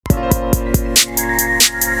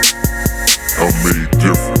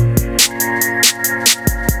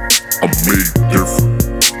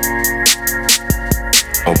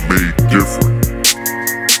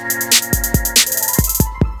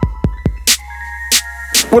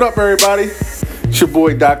What up, everybody? It's your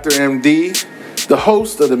boy, Dr. MD, the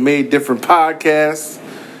host of the Made Different podcast,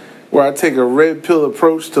 where I take a red pill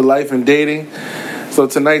approach to life and dating. So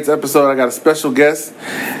tonight's episode, I got a special guest.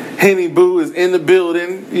 Henny Boo is in the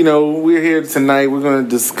building. You know, we're here tonight. We're going to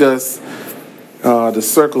discuss the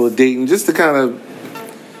circle of dating, just to kind of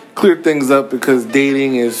clear things up, because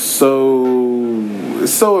dating is so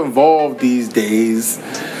involved these days.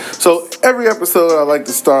 So every episode, I like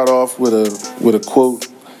to start off with a quote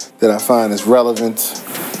that I find is relevant.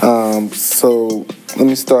 So let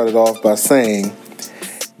me start it off by saying,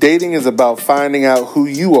 dating is about finding out who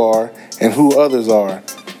you are and who others are.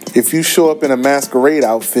 If you show up in a masquerade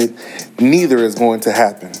outfit, neither is going to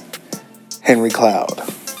happen. Henry Cloud.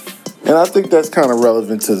 And I think that's kind of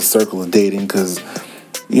relevant to the circle of dating, because,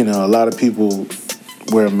 you know, a lot of people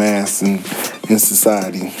wear masks in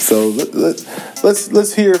society. So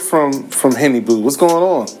let's hear from Henny Boo. What's going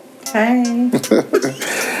on? Hey.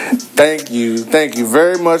 Thank you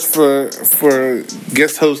very much for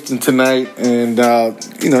guest hosting tonight, and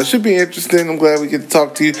it should be interesting. I'm glad we get to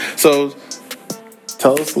talk to you. So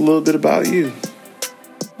tell us a little bit about you.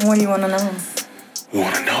 What do you want to know? We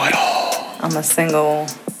want to know it all. I'm a single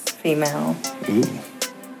female. Ooh.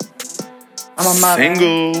 I'm a mother.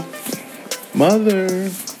 Single mother.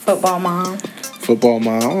 Football mom.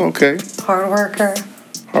 Okay. Hard worker.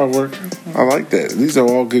 I like that. These are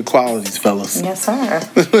all good qualities, fellas. Yes, sir.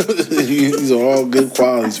 These are all good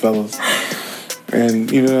qualities, fellas. And,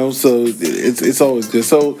 so it's always good.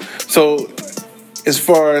 So as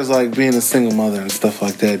far as, like, being a single mother and stuff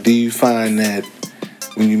like that, do you find that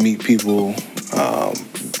when you meet people,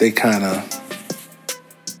 they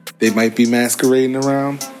might be masquerading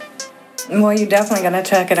around? Well, you definitely got to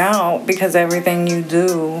check it out, because everything you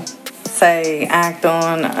do, say, act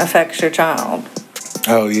on, affects your child.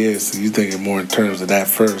 Oh, yeah, so you're thinking more in terms of that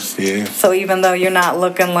first, yeah. So even though you're not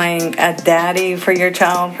looking like a daddy for your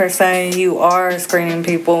child, per se, you are screening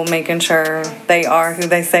people, making sure they are who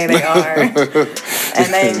they say they are. And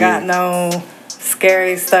they ain't got no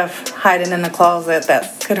scary stuff hiding in the closet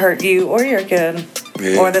that could hurt you or your kid.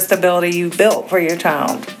 Yeah. Or the stability you built for your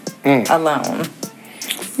child alone.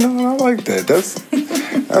 No, I like that.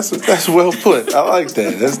 That's well put. I like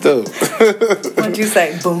that. That's dope. What'd you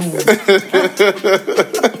say? Boom.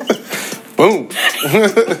 Boom.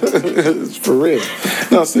 It's for real.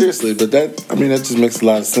 No, seriously, but that just makes a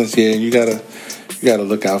lot of sense. Yeah, you gotta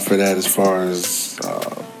look out for that as far as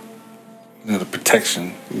the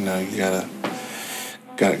protection. You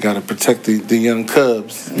gotta protect the young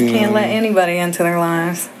cubs. You can't let anybody into their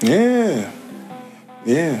lives.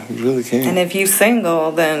 Yeah, you really can. And if you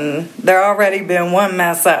single, then there already been one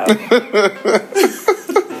mess up. Because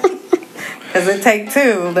it take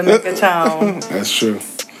two to make a child. That's true.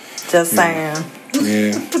 Just saying.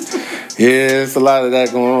 Yeah, it's a lot of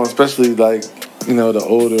that going on, especially, like, the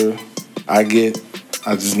older I get,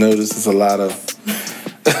 I just notice it's a lot of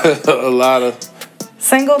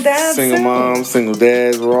single dads, single moms, single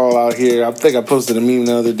dads. We're all out here. I think I posted a meme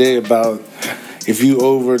the other day about, if you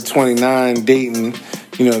over 29 dating,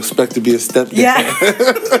 expect to be a stepdad. Yeah.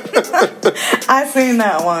 I seen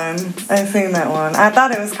that one. I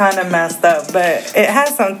thought it was kind of messed up, but it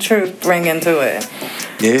has some truth ringing to it.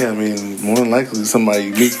 Yeah, more than likely somebody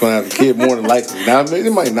you meet's going to have a kid, more than likely. Now,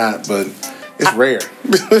 it might not, but it's rare.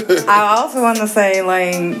 I also want to say,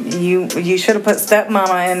 like, you should have put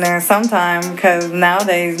stepmama in there sometime, because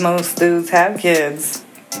nowadays most dudes have kids.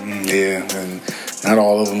 Yeah, and not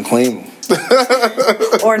all of them claim them.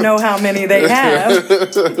 Or know how many they have.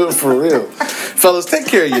 For real. Fellas, take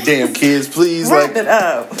care of your damn kids, please. Wrap it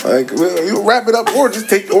up. You wrap it up, or just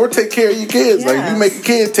take care of your kids. Yes. Like, you make a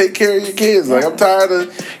kid, take care of your kids. Like, I'm tired of,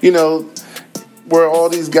 where all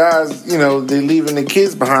these guys, they leaving their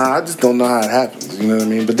kids behind. I just don't know how it happens. You know what I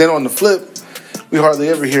mean? But then on the flip, we hardly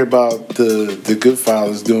ever hear about the good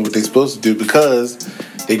fathers doing what they're supposed to do, because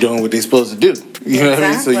they doing what they're supposed to do. You know what I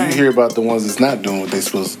mean? So you hear about the ones that's not doing what they're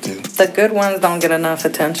supposed to do. The good ones don't get enough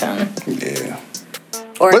attention. Yeah.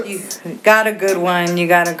 Or if you got a good one, you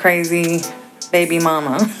got a crazy baby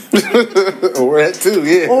mama. Or that too,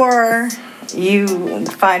 yeah. Or you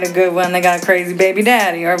find a good one, they got a crazy baby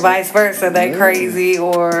daddy, or vice versa. They crazy,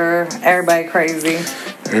 or everybody crazy.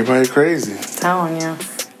 Everybody crazy. I'm telling you.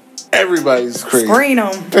 Everybody's crazy. Screen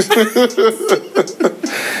them.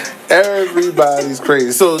 Everybody's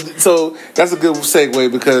crazy. So that's a good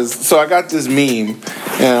segue, because I got this meme,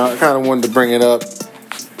 and I kind of wanted to bring it up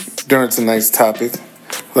during tonight's topic.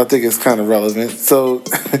 I think it's kind of relevant. So,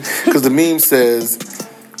 because the meme says,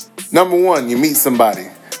 number 1, you meet somebody.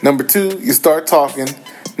 Number 2, you start talking.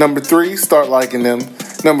 Number 3, start liking them.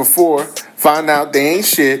 Number 4, Find out they ain't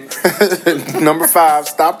shit. Number 5,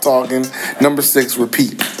 stop talking. Number 6,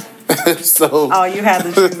 repeat. So. Oh, you had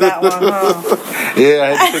to choose that one, huh? Yeah,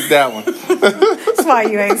 I had to pick that one. That's why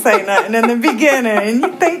you ain't say nothing in the beginning.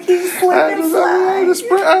 You think you slick and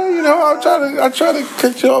slide. I try to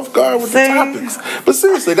catch you off guard with the topics. But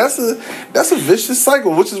seriously, that's a vicious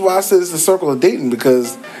cycle, which is why I said it's a circle of dating,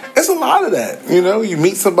 because it's a lot of that. You know, you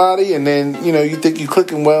meet somebody and then, you think you're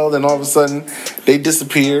clicking well, then all of a sudden they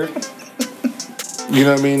disappear. You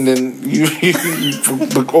know what I mean? Then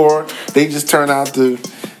or they just turn out to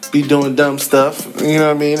be doing dumb stuff. You know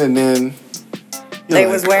what I mean? And then they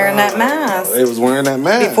was wearing that mask. They was wearing that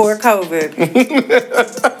mask before COVID.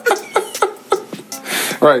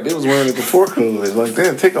 Right, they was wearing it before COVID. Like,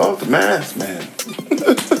 damn, take off the mask, man.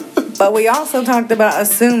 But we also talked about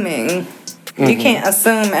assuming. Mm-hmm. You can't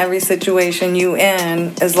assume every situation you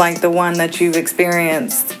in is like the one that you've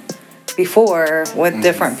experienced before with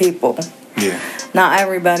different people. Yeah. Not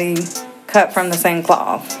everybody cut from the same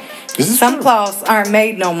cloth. Some cloths aren't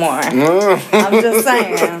made no more. I'm just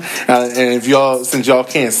saying. And since y'all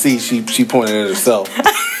can't see, she pointed at herself.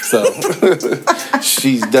 So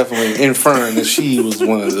she's definitely inferring that she was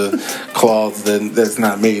one of the cloths that's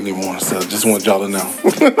not made anymore. So just want y'all to know.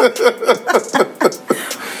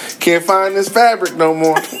 Can't find this fabric no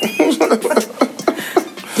more.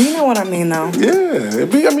 You know what I mean, though. Yeah,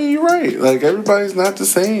 you're right. Like, everybody's not the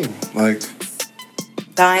same. Like,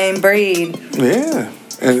 dying breed. Yeah.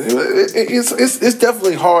 And it's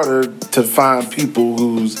definitely harder to find people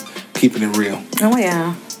who's keeping it real. Oh,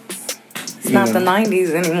 yeah. It's not the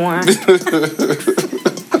 90s anymore.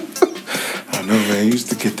 I know, man. You used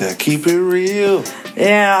to get that keep it real.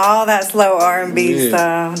 Yeah, all that slow R&B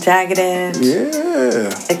stuff. Jagged Edge. Yeah.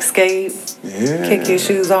 Escape. Yeah. Kick your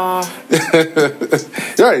shoes off.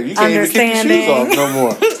 Right. You can't even kick your shoes off no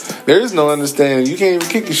more. There is no understanding. You can't even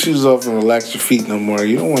kick your shoes off and relax your feet no more.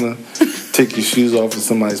 You don't want to take your shoes off in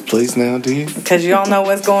somebody's place now, do you? Because you don't know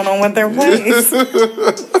what's going on with their place.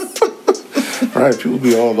 Right, people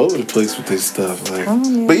be all over the place with this stuff. Like,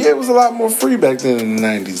 but yeah, it was a lot more free back then in the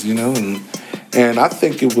 90s, and I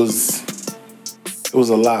think it was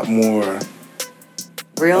a lot more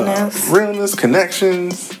realness,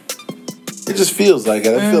 connections. It just feels like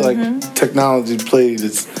it. I feel like technology played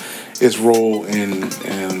its role in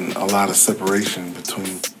a lot of separation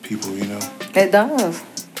between people. It does.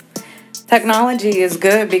 Technology is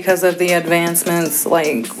good because of the advancements,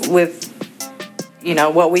 like with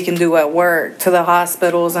what we can do at work, to the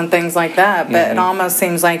hospitals and things like that. But it almost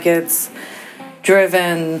seems like it's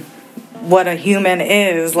driven what a human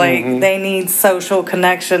is. Like, they need social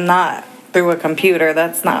connection, not through a computer.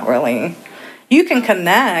 That's not really... You can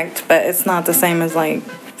connect, but it's not the same as, like,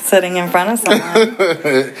 sitting in front of someone.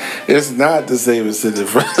 It's not the same as sitting in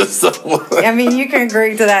front of someone. You can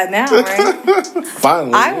agree to that now, right?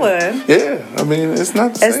 Finally. I would. Yeah. It's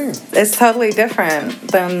not the same. It's totally different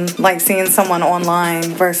than, like, seeing someone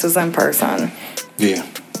online versus in person. Yeah.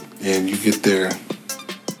 And you get their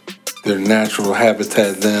natural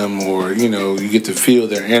habitat, or, you get to feel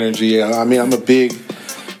their energy. I'm a big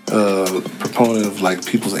proponent of, like,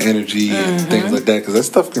 people's energy and things like that, because that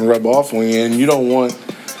stuff can rub off on you, and you don't want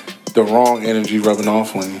the wrong energy rubbing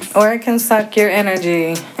off on you. Or it can suck your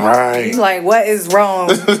energy. Right. Like, what is wrong?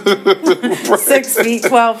 Right. 6 feet,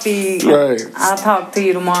 12 feet. Right. I'll talk to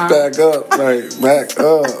you tomorrow. Back up. Right. Back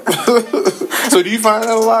up. So do you find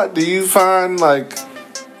that a lot? Do you find, like...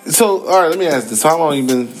 So, all right, let me ask this. How long have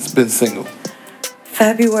you been single?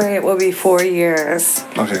 February, it will be 4 years.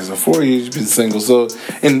 Okay, so 4 years you've been single. So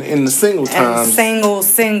in the single times... And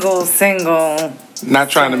single. Not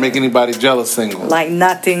trying to make anybody jealous single. Like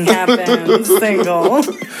nothing happened single.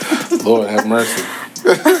 Lord have mercy.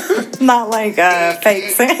 Not like fake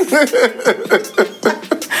single.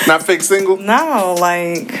 Not fake single? No,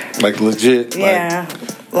 like... Like legit? Yeah.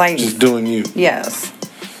 Like just doing you? Yes.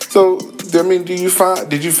 So, did you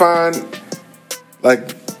find,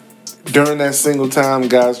 like, during that single time,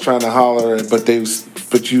 guys trying to holler, but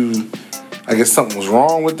you... I guess something was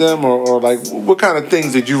wrong with them, or like, what kind of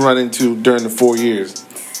things did you run into during the 4 years?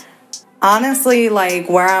 Honestly, like,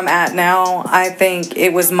 where I'm at now, I think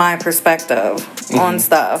it was my perspective on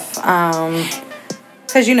stuff.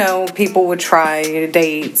 Because, people would try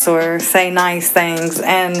dates or say nice things.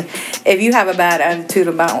 And if you have a bad attitude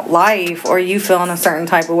about life, or you feel in a certain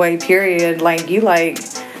type of way, period, like,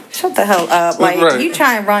 shut the hell up. Like, right. You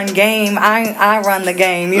try and run game, I run the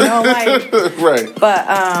game, like... Right. But,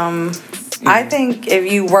 I think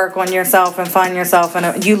if you work on yourself and find yourself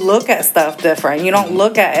you look at stuff different. You don't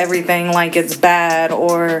look at everything like it's bad,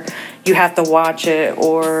 or you have to watch it,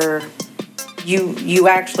 or you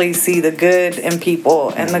actually see the good in people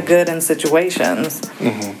and the good in situations.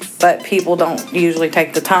 But people don't usually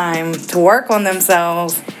take the time to work on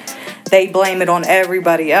themselves. They blame it on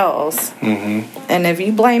everybody else. And if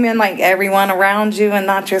you blame it like everyone around you and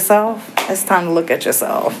not yourself, it's time to look at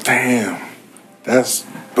yourself. Damn. That's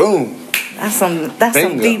boom. That's some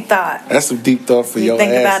deep thought. That's some deep thought for your ass.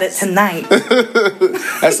 Think about it tonight.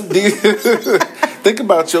 That's some deep. Think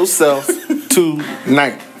about yourself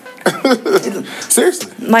tonight.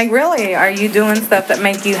 Seriously. Like, really, are you doing stuff that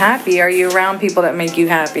make you happy? Are you around people that make you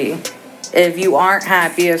happy? If you aren't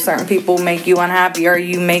happy, if certain people make you unhappy, are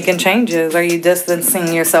you making changes? Are you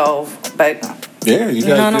distancing yourself? But yeah, you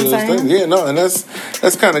gotta do those things. Yeah, no, and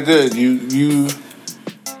that's kind of good. You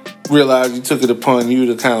realize you took it upon you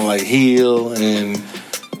to kind of like heal and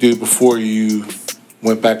do it before you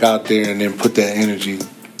went back out there and then put that energy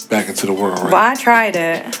back into the world, right? Well, I tried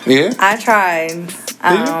it. Yeah? I tried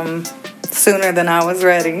sooner than I was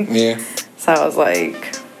ready. Yeah. So I was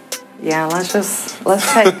like, yeah, let's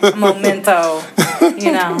take a memento,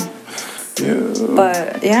 you know. Yeah.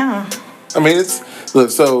 But, yeah. I mean,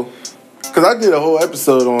 because I did a whole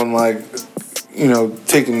episode on, like, you know,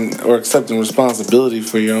 taking or accepting responsibility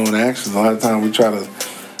for your own actions. A lot of times we try to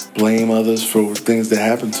blame others for things that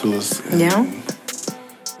happen to us.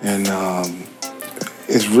 And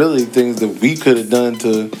it's really things that we could have done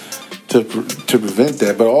to prevent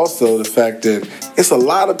that. But also the fact that it's a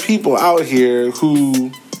lot of people out here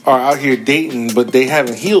who are out here dating, but they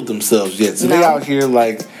haven't healed themselves yet. So they out here,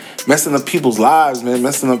 like, messing up people's lives, man,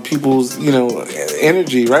 messing up people's, you know,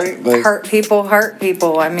 energy, right? Like, hurt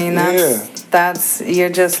people. I mean, that's you're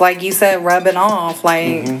just, like you said, rubbing off.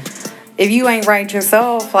 Like, if you ain't right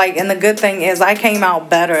yourself, like, and the good thing is I came out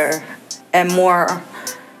better and more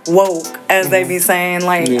woke, as they be saying.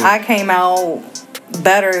 Like, I came out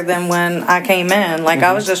better than when I came in. Like,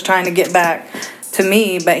 I was just trying to get back to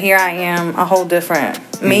me, but here I am, a whole different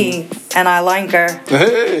me, and I like her.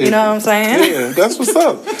 Hey, you know what I'm saying? Yeah, that's what's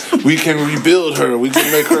up. We can rebuild her. We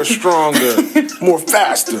can make her stronger, more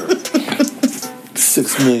faster.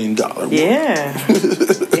 $6 million. Yeah.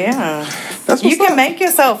 Yeah. That's what's you can up. make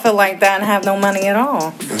yourself feel like that and have no money at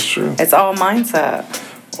all. That's true. It's all mindset.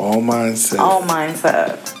 All mindset. All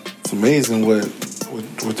mindset. It's amazing what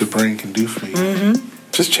the brain can do for you.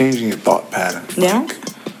 Just changing your thought pattern. Yeah.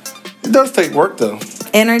 It does take work, though.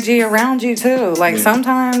 Energy around you, too. Like,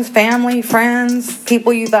 sometimes family, friends,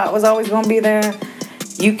 people you thought was always going to be there,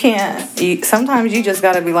 you can't. Sometimes you just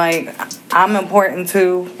got to be like, I'm important,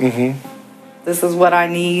 too. This is what I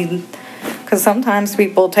need. Because sometimes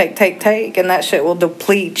people take, and that shit will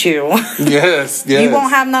deplete you. Yes. You won't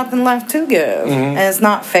have nothing left to give. And it's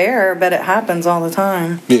not fair, but it happens all the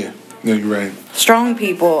time. Yeah, you're right. Strong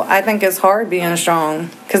people, I think it's hard being strong.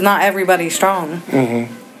 Because not everybody's strong.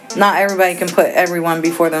 Not everybody can put everyone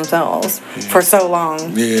before themselves for so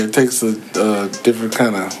long. Yeah, it takes a different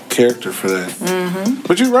kind of character for that.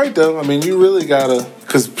 But you're right, though. I mean, you really gotta,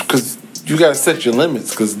 because you gotta set your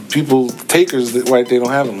limits. Because takers, right? They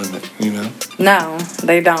don't have a limit, you know. No,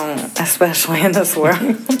 they don't, especially in this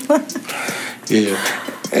world. Yeah,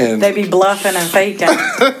 and they be bluffing and faking.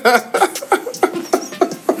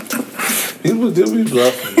 People do be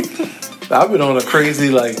bluffing. I've been on a crazy,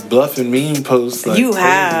 like, bluffing meme post. Like, you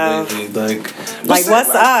have. Lately. Like, what's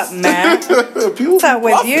up, man? What's up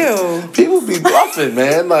with you? People be bluffing,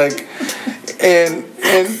 man. Like, and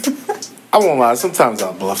I won't lie. Sometimes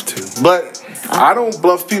I bluff too, but I don't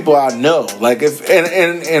bluff people I know. Like,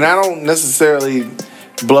 and I don't necessarily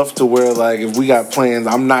bluff to where, like, if we got plans,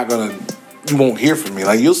 you won't hear from me.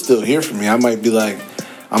 Like, you'll still hear from me. I might be like,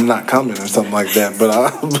 I'm not coming or something like that,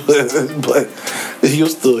 but you'll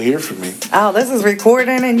still hear from me. Oh, this is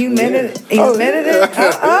recording and you admitted it? You admitted it?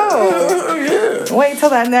 Yeah. Wait till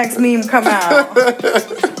that next meme come out.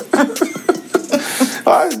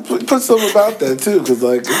 I put something about that, too, because,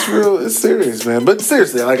 like, it's serious, man. But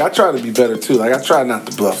seriously, like, I try to be better, too. Like, I try not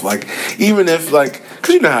to bluff. Like, even if, like,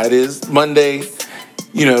 because you know how it is, Monday,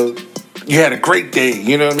 you know, you had a great day,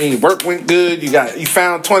 you know what I mean? Work went good. You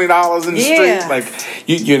found $20 in the street. Like,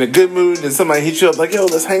 you're in a good mood, and somebody hits you up like, "Yo,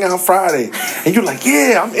 let's hang out Friday," and you're like,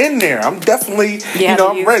 "Yeah, I'm in there. I'm definitely,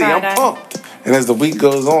 I'm ready. Friday. I'm pumped." And as the week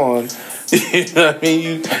goes on, you know what I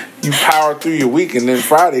mean? You power through your week, and then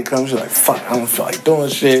Friday comes, you're like, "Fuck, I don't feel like doing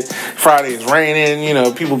shit." Friday is raining. You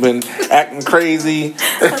know, people been acting crazy.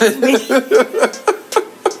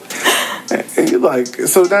 And you're like,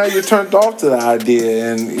 so now you're turned off to the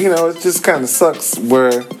idea, and, you know, it just kind of sucks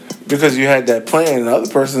because you had that plan, and the other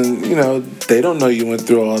person, you know, they don't know you went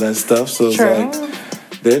through all that stuff, so it's like,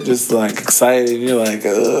 they're just, like, excited, and you're like,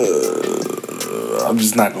 I'm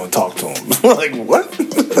just not going to talk to them. Like, what?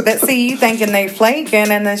 But see, you thinking they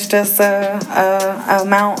flaking, and it's just a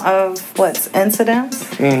amount of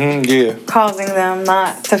incidents. Yeah. Causing them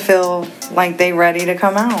not to feel like they ready to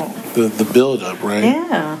come out. The build up, right?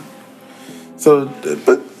 Yeah. So,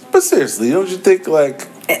 but seriously, don't you think like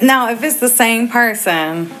now if it's the same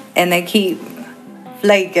person and they keep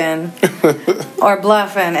flaking or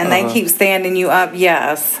bluffing and they keep standing you up,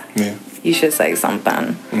 yes, you should say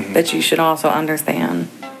something, but you should also understand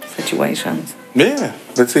situations. Yeah,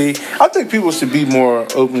 but see, I think people should be more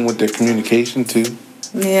open with their communication too.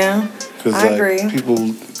 Yeah, I agree. People,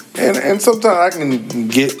 and sometimes I can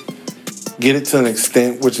get it to an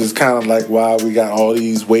extent, which is kind of like why we got all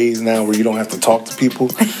these ways now where you don't have to talk to people.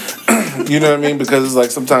 You know what I mean? Because it's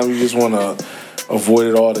like sometimes you just want to avoid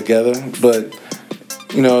it altogether. But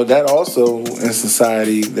you know, that also in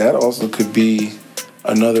society, that also could be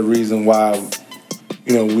another reason why,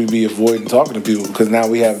 you know, we be avoiding talking to people, because now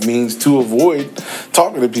we have means to avoid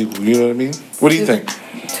talking to people. You know what I mean? What do you think?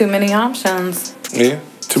 Too many options. Yeah,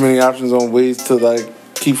 too many options on ways to like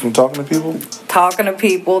keep from talking to people. Talking to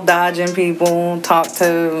people, dodging people, talk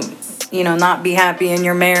to, you know, not be happy in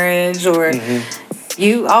your marriage, or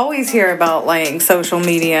you always hear about like social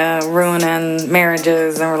media ruining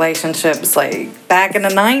marriages and relationships. Like back in the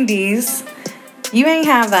 90s, you ain't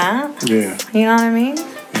have that. Yeah. You know what I mean?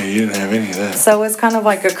 Yeah, you didn't have any of that. So it's kind of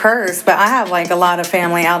like a curse. But I have like a lot of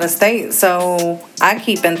family out of state, so I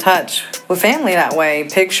keep in touch with family that way.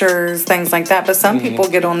 Pictures, things like that. But some people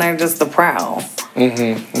get on there just to prowl.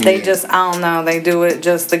 They just, I don't know, they do it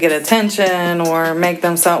just to get attention or make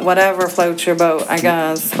themselves, whatever floats your boat, I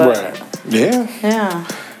guess. But, right. Yeah. Yeah.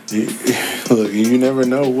 Look, you never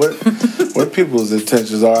know what people's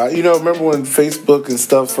intentions are. You know, remember when Facebook and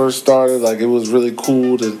stuff first started? Like, it was really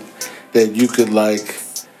cool that you could like,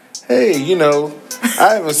 hey, you know,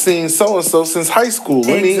 I haven't seen so and so since high school.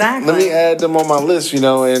 Let me add them on my list. You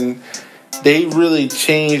know, and they really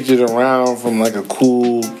changed it around from like a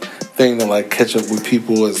cool thing to like catch up with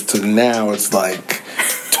people as to now it's like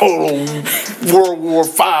total World War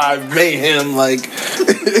V mayhem. Like,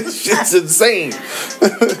 shit's insane.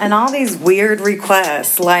 And all these weird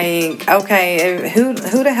requests, like, okay, who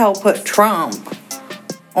the hell put Trump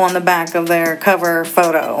on the back of their cover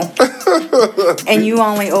photo? And you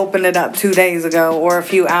only opened it up 2 days ago or a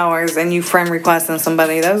few hours, and you friend requesting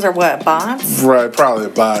somebody. Those are what, bots? Right, probably a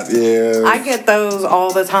bot, yeah. I get those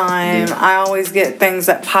all the time. Yeah. I always get things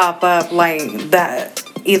that pop up like that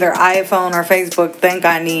either iPhone or Facebook think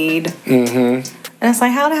I need. And it's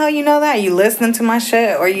like, how the hell you know that? You listening to my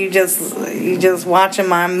shit, or you just watching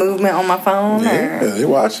my movement on my phone? Yeah, they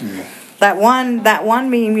watching you. That one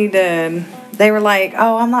meme you did, they were like,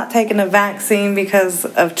 oh, I'm not taking the vaccine because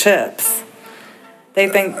of chips. They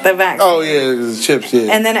think the vaccine. Oh, yeah, the chips,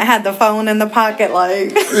 yeah. And then it had the phone in the pocket,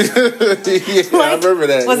 like. Yeah, like, I remember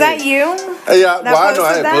that. Was that you? Yeah, well, I know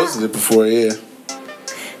I had posted it before, yeah.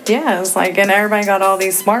 Yeah, it's like, and everybody got all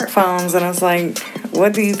these smartphones, and it's like,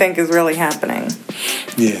 what do you think is really happening?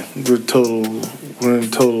 Yeah, we're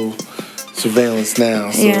in total surveillance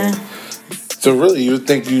now. So. Yeah. So really, you would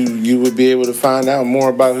think you would be able to find out more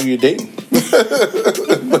about who you're dating.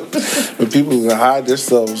 But people can hide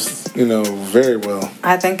themselves, you know, very well.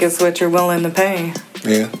 I think it's what you're willing to pay.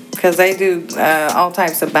 Yeah. Because they do all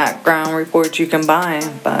types of background reports you can buy,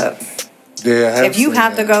 but yeah, if you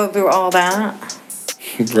have to go through all that.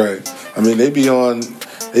 Right. I mean, they be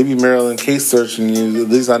Maryland case searching you. At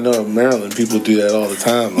least I know in Maryland people do that all the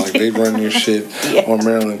time. Like, they run your shit on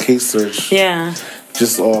Maryland case search. Yeah.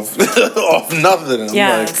 Just off nothing.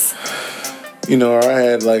 Yes. Like, you know, I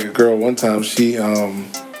had like a girl one time. She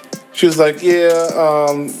was like,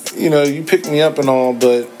 yeah, you know, you picked me up and all,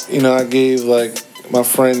 but you know, I gave like my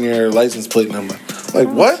friend your license plate number. Like,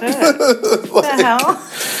 what? Like, what the hell?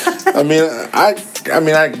 I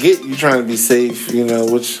mean, I get you trying to be safe, you know,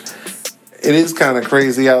 which it is kind of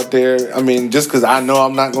crazy out there. I mean, just because I know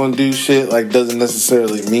I'm not going to do shit, like, doesn't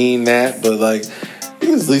necessarily mean that, but like, you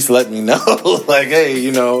can at least let me know, like, hey,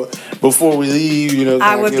 you know, before we leave, you know,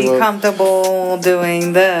 I would be comfortable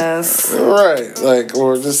doing this. Right, like,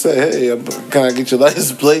 or just say, hey, can I get your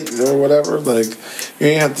license plate or whatever? Like, you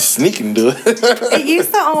ain't have to sneak and do it. It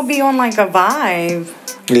used to all be on like a vibe.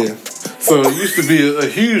 Yeah. So it used to be a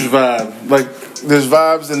huge vibe. Like, there's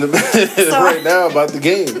vibes in the right now about the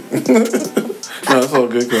game. No, it's all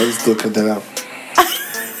good, because I just still cut that out.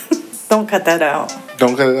 Don't cut that out.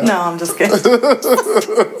 Don't cut it out? No, I'm just kidding.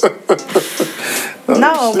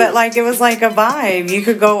 No, but like, it was like a vibe. You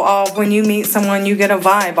could go off when you meet someone, you get a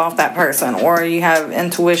vibe off that person, or you have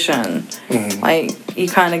intuition. Like, you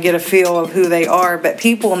kind of get a feel of who they are. But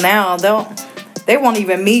people now, they won't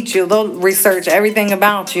even meet you. They'll research everything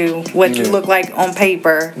about you, what you look like on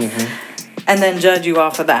paper, and then judge you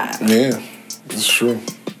off of that. Yeah, it's true.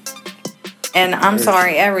 And I'm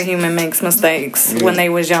sorry, every human makes mistakes when they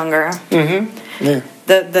was younger. Yeah.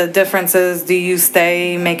 The difference is, do you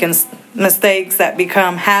stay making mistakes that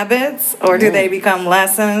become habits, or do they become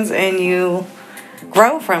lessons and you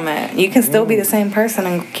grow from it? You can still be the same person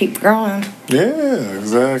and keep growing. Yeah,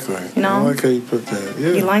 exactly. You know? I like how you put that.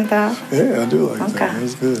 Yeah. You like that? Yeah, I do like that.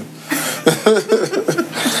 That's good.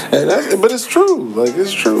 But it's true. Like,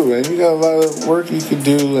 it's true, man. You got a lot of work you can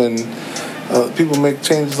do, and people make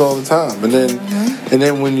changes all the time. And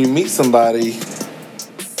then when you meet somebody,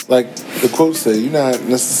 like the quote said, you're not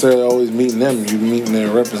necessarily always meeting them. You're meeting their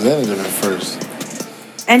representative at first.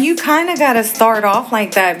 And you kind of got to start off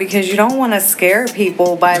like that, because you don't want to scare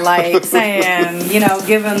people by, like, saying,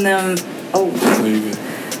 giving them,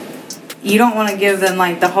 you don't want to give them,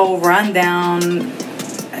 like, the whole rundown.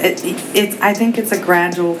 I think it's a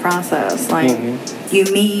gradual process. Like, you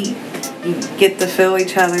meet, you get to feel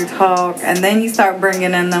each other talk, and then you start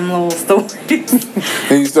bringing in them little stories.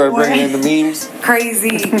 And you start bringing in the memes?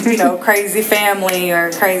 Crazy, crazy family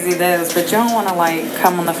or crazy this. But you don't want to, like,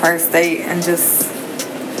 come on the first date and just...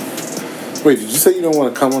 Wait, did you say you don't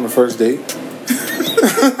want to come on the first date?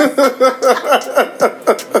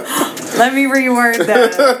 Let me reword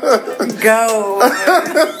that. Go.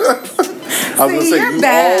 I was going to say,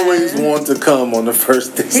 you always want to come on the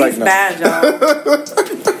first date. He's bad, y'all.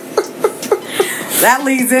 That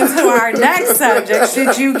leads into our next subject.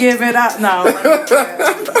 Should you give it up? No.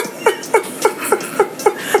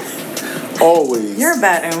 Always. You're a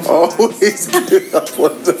bad influence. Always give up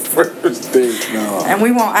on the first date. No. And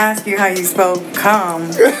we won't ask you how you spell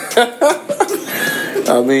come.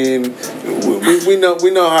 I mean, we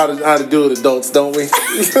know how to do it, adults, don't we?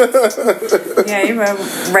 Yeah, you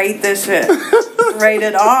better rate this shit.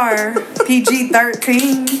 Rated R,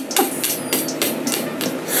 PG-13.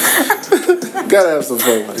 Gotta have some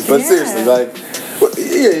fun with it. But seriously, like,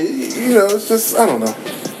 it's just, I don't know.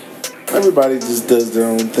 Everybody just does their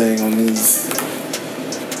own thing on these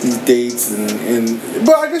dates, and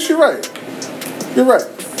but I guess you're right. You're right.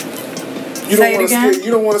 You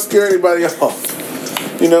don't want to scare anybody off.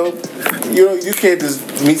 You can't just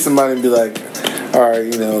meet somebody and be like, all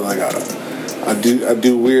right, like I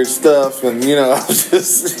do weird stuff, and I'm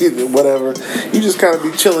just whatever. You just kind of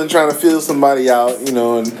be chilling, trying to feel somebody out, and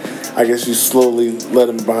I guess you slowly let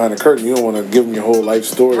them behind the curtain. You don't want to give them your whole life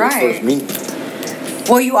story at first meeting.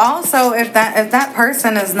 Well, you also, if that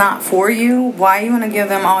person is not for you, why you want to give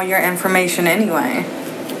them all your information anyway?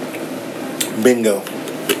 Bingo.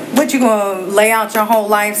 What, you gonna lay out your whole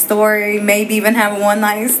life story, maybe even have a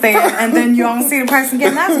one-night stand, and then you don't see the person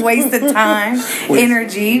again? That's wasted time,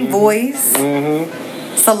 energy, voice,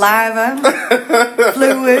 saliva,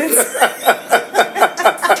 fluids.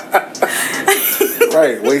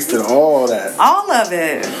 Right, wasted all that. All of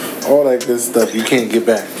it. All that good stuff you can't get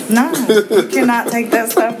back. No, you cannot take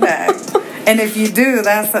that stuff back. And if you do,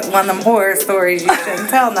 that's one of them horror stories you shouldn't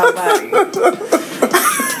tell nobody.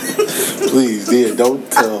 Please, dear, don't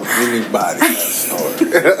tell anybody that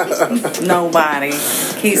story. Nobody.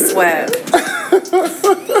 Keith Sweat.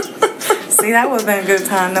 See, that would have been a good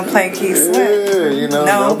time to play Keith Sweat. Yeah,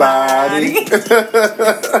 nobody.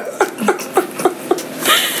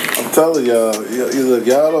 I'm telling y'all, look,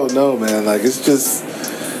 y'all don't know, man. Like, it's just,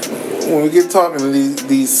 when we get talking to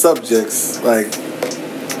these subjects, like,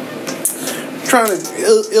 trying to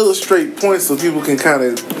illustrate points so people can kind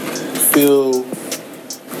of feel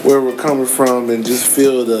where we're coming from, and just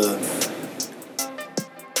feel the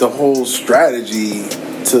whole strategy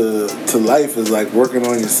to life is like working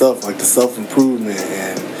on yourself, like the self-improvement,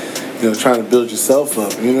 and trying to build yourself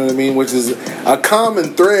up, you know what I mean, which is a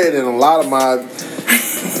common thread in a lot of my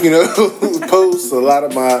posts, a lot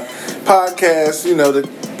of my podcasts,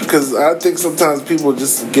 because I think sometimes people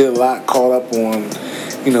just get a lot caught up on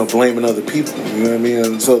blaming other people, you know what I mean?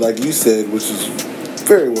 And so, like you said, which is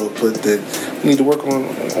very well put, that we need to work on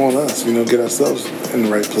us, get ourselves in the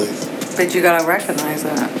right place. But you gotta recognize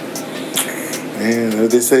that. And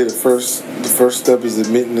they say the first step is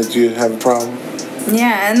admitting that you have a problem.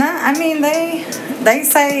 Yeah, and they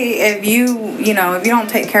say if you don't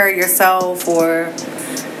take care of yourself or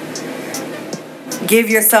give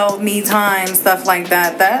yourself me time, stuff like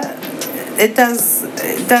that it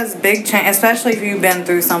does big change, especially if you've been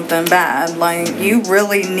through something bad. Like, you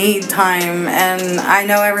really need time, and I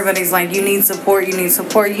know everybody's like, you need support. You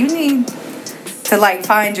need to, like,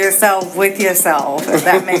 find yourself with yourself, if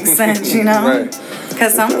that makes sense, Right.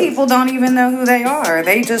 Because some people don't even know who they are.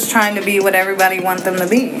 They just trying to be what everybody wants them to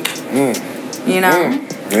be. Yeah.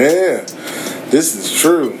 This is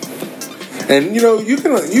true. And you know, you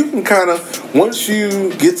can kind of, once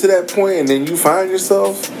you get to that point and then you find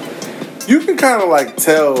yourself, you can kind of like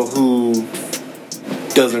tell who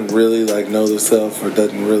doesn't really like know themselves or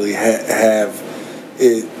doesn't really have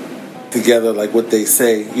it together, like what they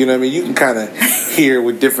say. You know what I mean? You can kind of hear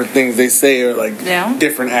with different things they say or like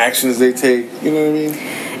different actions they take. You know what I mean?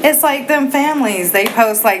 It's like them families. They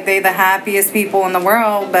post like they the happiest people in the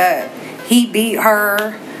world, but he beat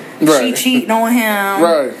her. Right. She cheating on him.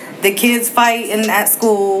 Right. The kids fighting at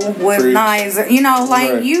school with knives. You know,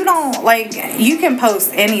 like you don't like. You can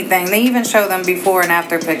post anything. They even show them before and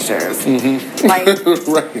after pictures. Mm-hmm.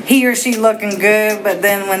 Like he or she looking good, but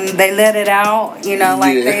then when they let it out, you know,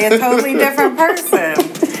 like they're a totally different person.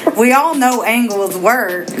 We all know angles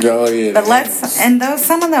work. Oh yeah. But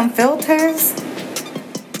some of them filters.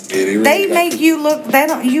 Yeah, they make you look.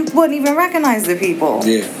 You wouldn't even recognize the people.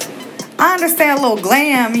 Yeah. I understand a little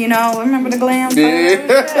glam, you know. Remember the glam? Yeah.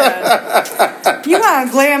 You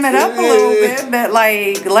gotta glam it up a little bit, but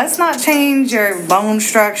like, let's not change your bone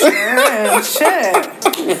structure and shit.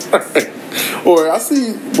 Or I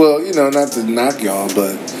see, well, you know, not to knock y'all,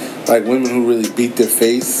 but like women who really beat their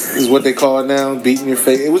face is what they call it now, beating your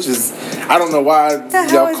face. Which is, I don't know why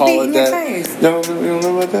y'all call it that. You don't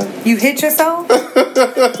know about that? You hit yourself?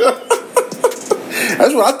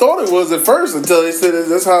 That's what I thought it was at first until they said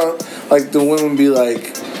that's how like the women be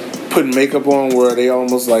like putting makeup on where they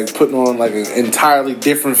almost like putting on like an entirely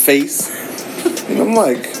different face. And I'm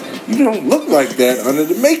like, you don't look like that under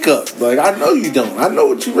the makeup. Like, I know you don't. I know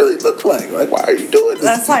what you really look like. Like, why are you doing this?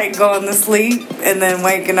 That's like going to sleep and then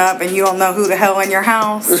waking up and you don't know who the hell in your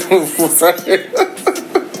house.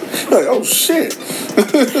 Like, oh shit.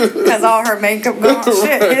 Because all her makeup gone.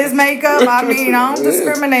 Shit, his makeup. I mean, I don't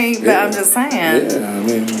discriminate, but I'm just saying. Yeah, I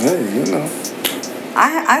mean, hey, you know.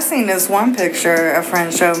 I seen this one picture a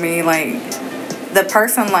friend showed me, like, the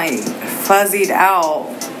person, like, fuzzied out.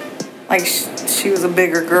 Like, she was a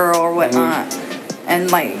bigger girl or whatnot. Mm-hmm. And,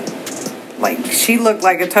 like, she looked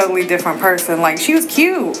like a totally different person. Like, she was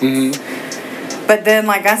cute. Mm-hmm. But then,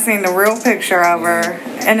 like, I seen the real picture of her,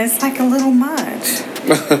 and it's, like, a little much.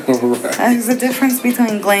 Right. There's a difference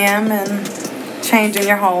between glam and changing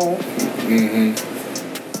your whole. Mm-hmm.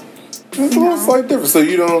 It's a little slight difference. So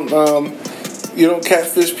you don't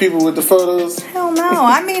catfish people with the photos? Hell no.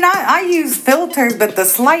 I mean, I use filters, but the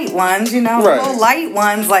slight ones, you know, the little light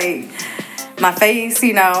ones, like my face,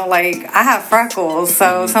 you know, like I have freckles,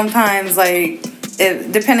 so sometimes like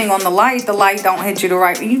depending on the light don't hit you the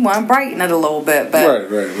right. You want to brighten it a little bit, but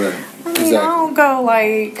right. I mean, I don't go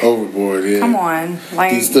like overboard. Yeah. Come on,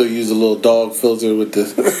 like. Do you still use a little dog filter with the?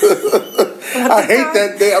 I hate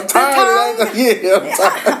that thing. I'm tired of that. Yeah, I'm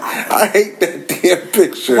tired. I hate that damn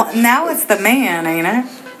picture. Well, now it's the man, ain't it?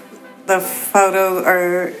 The photo,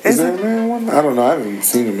 or is that a man one? I don't know. I haven't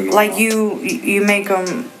seen him in a while. Like you make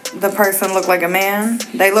the person look like a man.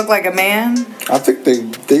 They look like a man. I think they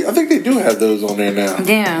do have those on there now.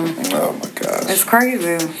 Yeah. Oh my gosh. It's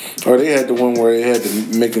crazy. Or they had the one where they had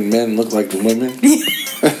to making men look like the women.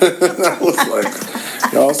 I was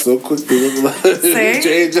like, y'all so quick to look like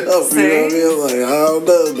change up. See? You know what I mean? Like, I don't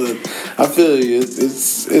know, but I feel you.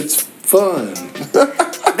 It's fun.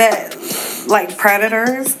 That like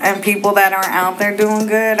predators and people that aren't out there doing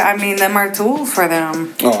good, I mean, them are tools for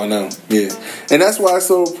them. Oh, I know. Yeah. And that's why it's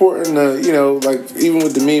so important to, you know, like, even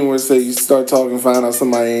with the meme where it say you start talking, find out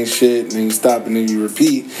somebody ain't shit, and then you stop and then you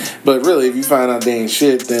repeat. But really, if you find out they ain't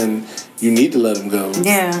shit, then you need to let them go.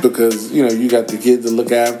 Yeah. Because, you know, you got the kids to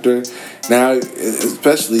look after. Now,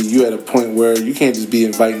 especially, you at a point where you can't just be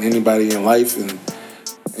inviting anybody in life and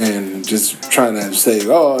just trying to say,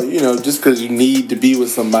 oh, you know, just because you need to be with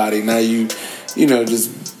somebody, now you know,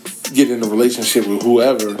 just get in a relationship with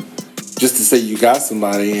whoever just to say you got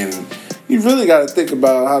somebody. And you really got to think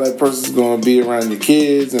about how that person's going to be around your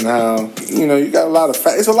kids and how, you know, you got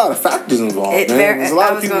it's a lot of factors involved, man. There's a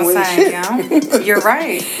lot of people with shit. You know, you're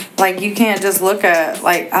right. Like, you can't just look at,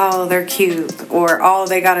 like, oh, they're cute, or, oh,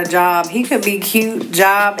 they got a job. He could be cute,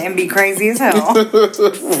 job, and be crazy as hell.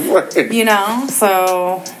 Right. You know?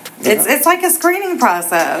 So, it's like a screening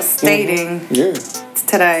process, dating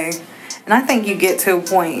today. And I think you get to a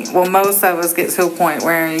point, well, most of us get to a point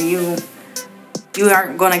where you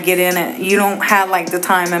aren't going to get in it. You don't have, like, the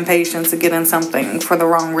time and patience to get in something for the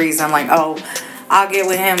wrong reason. Like, oh, I'll get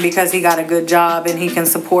with him because he got a good job and he can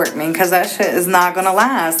support me. Because that shit is not going to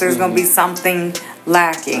last. There's going to be something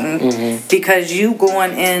lacking. Because you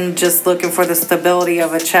going in just looking for the stability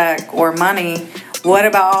of a check or money. What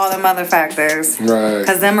about all them other factors? Right.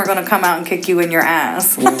 Because them are going to come out and kick you in your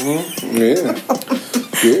ass. Yeah.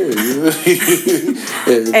 And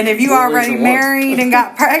if you already married and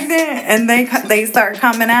got pregnant and they start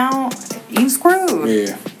coming out, you screwed.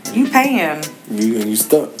 Yeah. You paying. You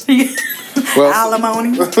stuck. Well,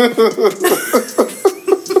 alimony.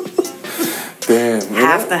 Damn.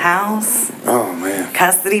 Half the house. Oh, man.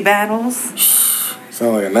 Custody battles.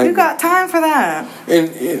 Sound like a nightmare. You got time for that.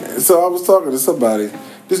 And so I was talking to somebody.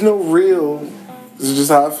 There's no real, this is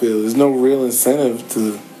just how I feel, there's no real incentive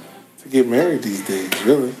to get married these days,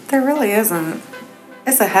 really. There really isn't.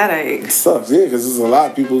 It's a headache. It sucks, yeah, because there's a lot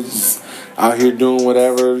of people just out here doing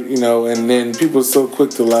whatever, and then people are so quick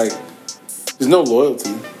to, like, there's no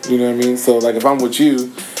loyalty, you know what I mean? So, like, if I'm with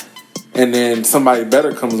you and then somebody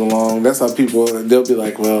better comes along, that's how people, they'll be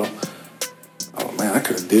like, well, oh, man, I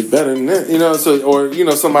could have did better than that, or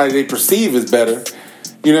somebody they perceive as better,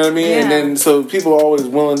 you know what I mean? Yeah. And then, so people are always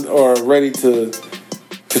willing or ready to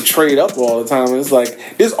trade up all the time. And it's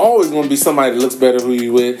like, there's always going to be somebody that looks better who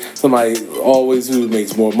you with, somebody always who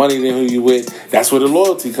makes more money than who you with. That's where the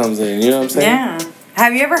loyalty comes in, you know what I'm saying? Yeah.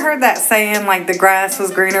 Have you ever heard that saying, like, the grass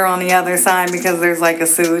was greener on the other side because there's, like, a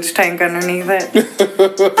sewage tank underneath it?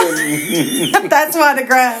 That's why the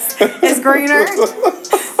grass is greener.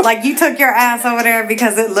 Like, you took your ass over there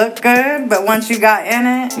because it looked good, but once you got in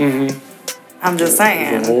it, I'm just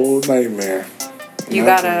saying. It's a whole nightmare. You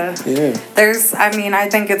gotta, I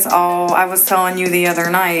think it's all, I was telling you the other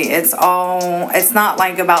night, it's not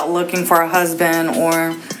like about looking for a husband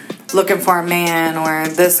or looking for a man or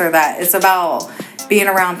this or that. It's about being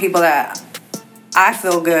around people that I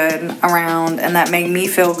feel good around and that make me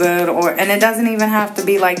feel good, and it doesn't even have to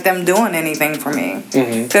be like them doing anything for me.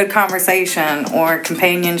 Good conversation or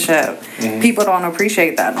companionship. People don't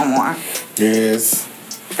appreciate that no more. Yes.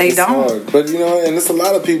 They don't. Hard. But, and it's a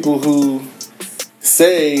lot of people who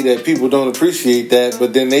say that people don't appreciate that,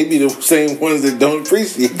 but then they be the same ones that don't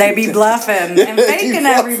appreciate it. They be bluffing and faking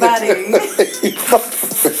everybody.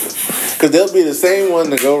 Because they'll be the same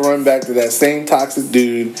one to go run back to that same toxic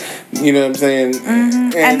dude, you know what I'm saying?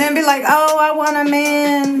 And then be like, oh, I want a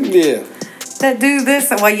man. Yeah. That do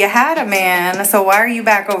this. Well, you had a man, so why are you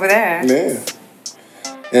back over there? Yeah.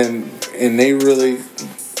 And they really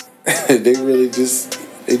just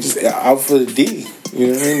out for the D. You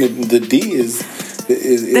know what I mean? The D is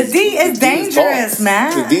dangerous,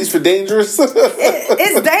 man. The D's for dangerous.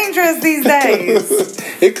 It's dangerous these days.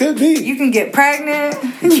 It could be. You can get pregnant.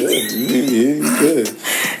 You could.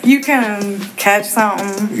 You can catch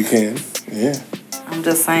something. You can. Yeah. I'm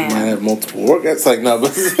just saying. You might have multiple orgasms. Like, no,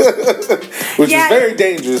 but which is very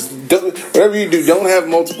dangerous. Whatever you do, don't have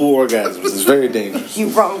multiple orgasms. It's very dangerous. You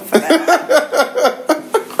wrong for that.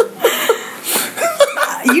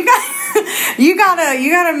 You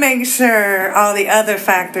gotta make sure all the other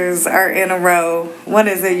factors are in a row. What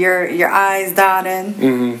is it? Your I's dotted.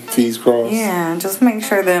 T's crossed. Yeah, just make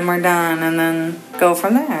sure them are done and then go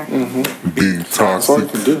from there. Being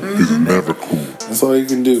toxic is never cool. That's all you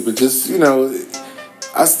can do. But just,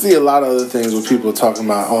 I see a lot of other things where people are talking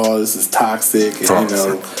about, oh, this is toxic. And,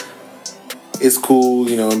 it's cool,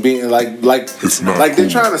 and being like it's not like cool.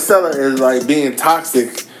 They're trying to sell it as like being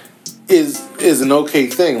toxic is an okay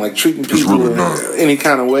thing, like treating people really any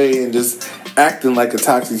kind of way and just acting like a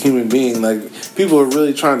toxic human being. Like, people are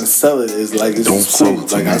really trying to sell it as like it's Don't just cool. sell it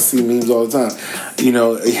to Like, me. I see memes all the time.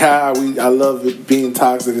 I love it being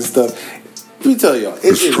toxic and stuff. Let me tell y'all, it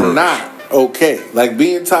is trash. not okay. Like,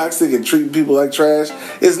 being toxic and treating people like trash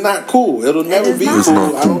is not cool. It'll never be not.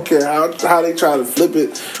 cool. I don't care how they try to flip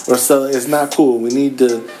it or sell it. It's not cool. We need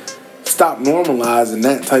to stop normalizing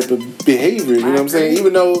that type of behavior. You know what I'm saying?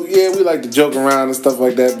 Even though, we like to joke around and stuff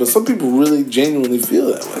like that, but some people really genuinely feel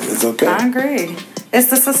that way. It's okay. I agree. It's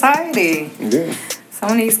the society. Yeah.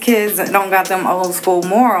 Some of these kids don't got them old school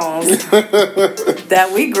morals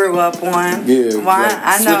that we grew up on. Yeah. Why? Like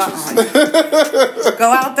I know.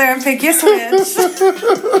 Go out there and pick your switch.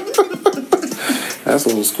 That's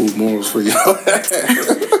old school morals for y'all.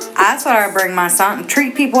 That's what I bring my son.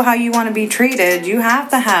 Treat people how you want to be treated. You have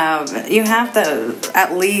to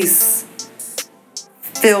at least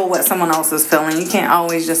feel what someone else is feeling. You can't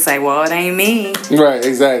always just say, well, it ain't me. Right,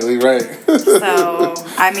 exactly, right. So,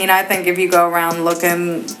 I think if you go around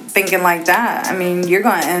thinking like that, you're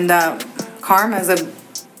going to end up, karma's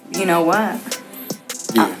you know what?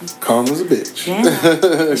 Yeah, karma's a bitch.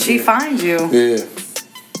 Yeah. She finds you. Yeah.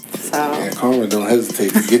 So. Yeah, karma don't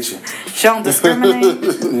hesitate to get you. She don't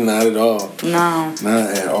discriminate? Not at all. No.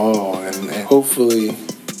 Not at all. And hopefully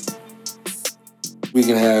we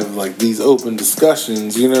can have like these open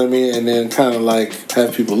discussions, you know what I mean? And then kind of like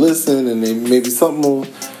have people listen, and then maybe something will,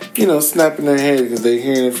 snap in their head because they're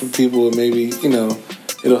hearing it from people, and maybe,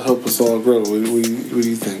 it'll help us all grow. What do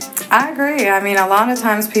you think? I agree. I mean, a lot of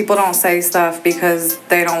times people don't say stuff because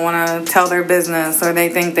they don't want to tell their business or they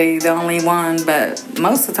think they the only one, but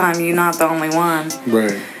most of the time you're not the only one.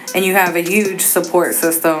 Right. And you have a huge support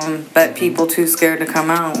system, but people too scared to come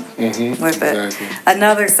out with it.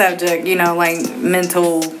 Another subject, like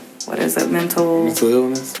mental illness?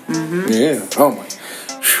 Yeah. Oh, my.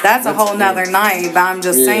 That's a whole nother night, but I'm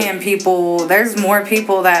just saying there's more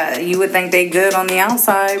people that you would think they good on the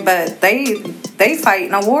outside, but they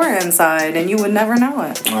fighting a war inside, and you would never know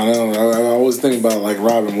it. I know. I always think about, like,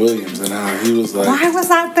 Robin Williams and how he was like... Why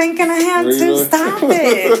was I thinking of him too? Stop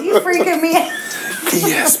it. You freaking me out.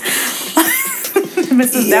 Yes.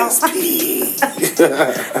 Mrs. ESP.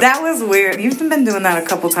 That was weird. You've been doing that a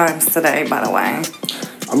couple times today, by the way.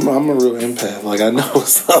 I'm a real empath. Like, I know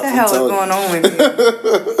what's up. What the hell is going on with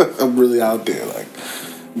you? I'm really out there, like,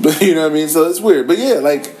 but you know what I mean. So it's weird, but yeah,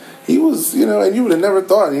 like he was, and you would have never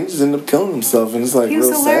thought. And he just ended up killing himself, and it's like he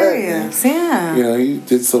was real hilarious. sad. Yeah, he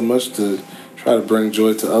did so much to try to bring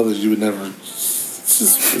joy to others. You would never.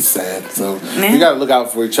 It's sad. So we got to look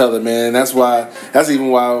out for each other, man. That's even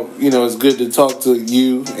why it's good to talk to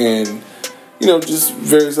you and just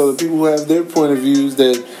various other people who have their point of views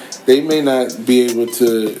that they may not be able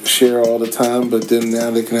to share all the time, but then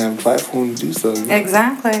now they can have a platform to do so.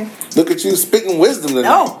 Exactly. Look at you spitting wisdom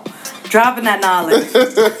tonight. Oh, dropping that knowledge.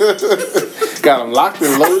 Got them locked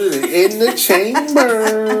and loaded and in the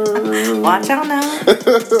chamber. Watch out now.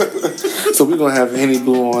 So we're going to have Henny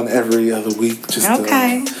Boo on every other week. Just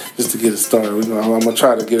to get it started. I'm going to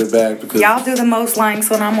try to get it back because... Y'all do the most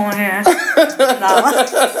likes when I'm on here.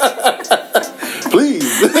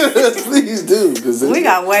 Please. Please do. We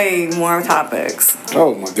got way more topics.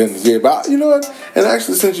 Oh, my goodness. Yeah, but you know what? And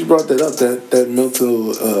actually, since you brought that up, that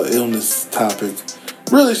mental illness topic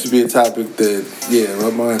really should be a topic that,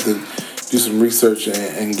 I'm going to have to do some research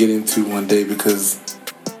and get into one day because...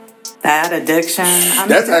 That addiction.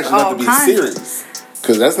 That's actually not to be serious.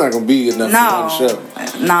 Because that's not going to be enough for one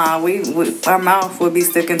show. Nah, we our mouth would be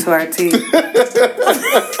sticking to our teeth.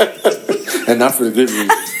 And not for the good reason.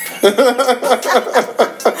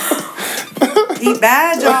 He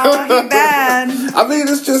bad, y'all. He bad. I mean,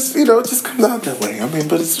 it's just, it just comes out that way. I mean,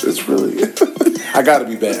 but it's really... I got to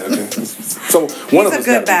be bad, okay? So one of us. He's a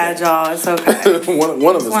good bad, y'all. It's okay. one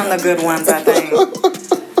of us. One of the good ones, I think.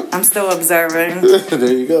 I'm still observing.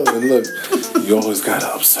 There you go. And look, you always got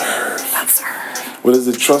to observe. What is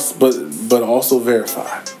it? Trust, but also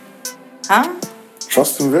verify. Huh?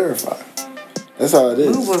 Trust and verify. That's how it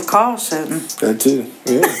is. Move with caution. That too.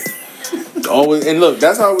 Yeah. Always. And look,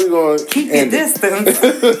 that's how we're going to keep your distance.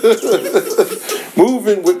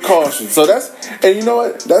 Moving with caution. So and you know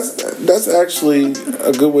what? That's actually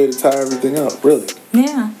a good way to tie everything up. Really.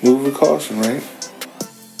 Yeah. Move with caution, right?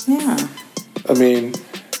 Yeah. I mean.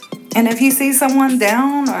 And if you see someone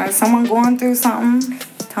down or someone going through something,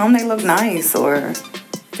 tell them they look nice or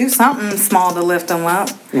do something small to lift them up.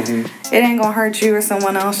 Mm-hmm. It ain't gonna hurt you or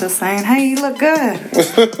someone else just saying, "Hey, you look good.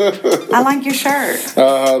 I like your shirt."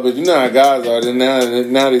 But you know how guys are.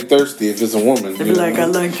 Now they thirsty if it's a woman. They be like, "I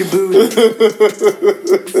like your booty."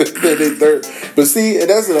 They thirsty. But see,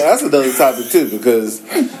 that's another topic too because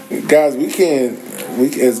guys, we can't.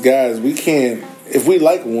 If we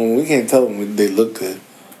like a woman, we can't tell them they look good.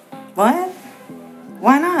 What?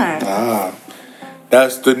 Why not?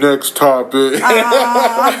 That's the next topic.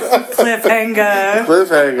 Cliffhanger.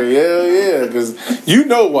 Yeah, because you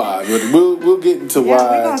know why. But we'll get into why.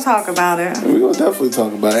 We're going to talk about it. We're going to definitely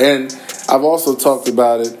talk about it. And I've also talked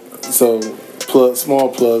about it, so small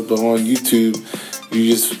plug, but on YouTube, you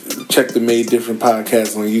just check the Made Different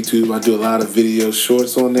podcast on YouTube. I do a lot of video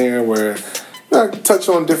shorts on there where I touch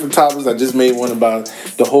on different topics. I just made one about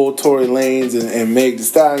the whole Tory Lanez and Meg Thee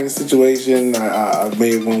Stallion situation. I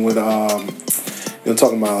made one with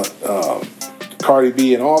talking about Cardi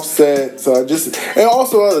B and Offset. So and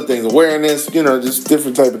also other things, awareness. Just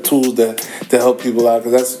different type of tools to help people out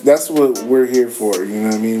because that's what we're here for. You know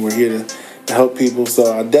what I mean? We're here to help people.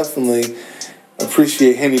 So I definitely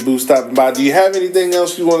appreciate Henny Boo stopping by. Do you have anything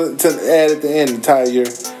else you want to add at the end to tie up your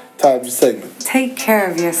segment? Take care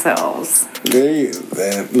of yourselves. There you go,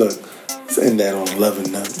 man. Look, let's end that on a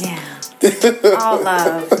loving note. Yeah. All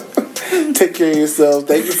love. Take care of yourselves.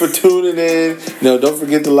 Thank you for tuning in. Don't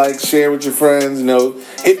forget to like, share with your friends.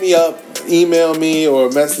 Hit me up, email me, or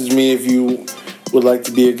message me if you would like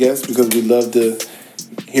to be a guest because we'd love to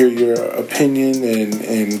hear your opinion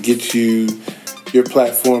and get you your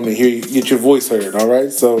platform and get your voice heard. All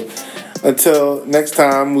right. So until next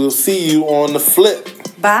time, we'll see you on the flip.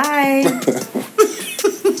 Bye.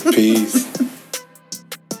 Peace.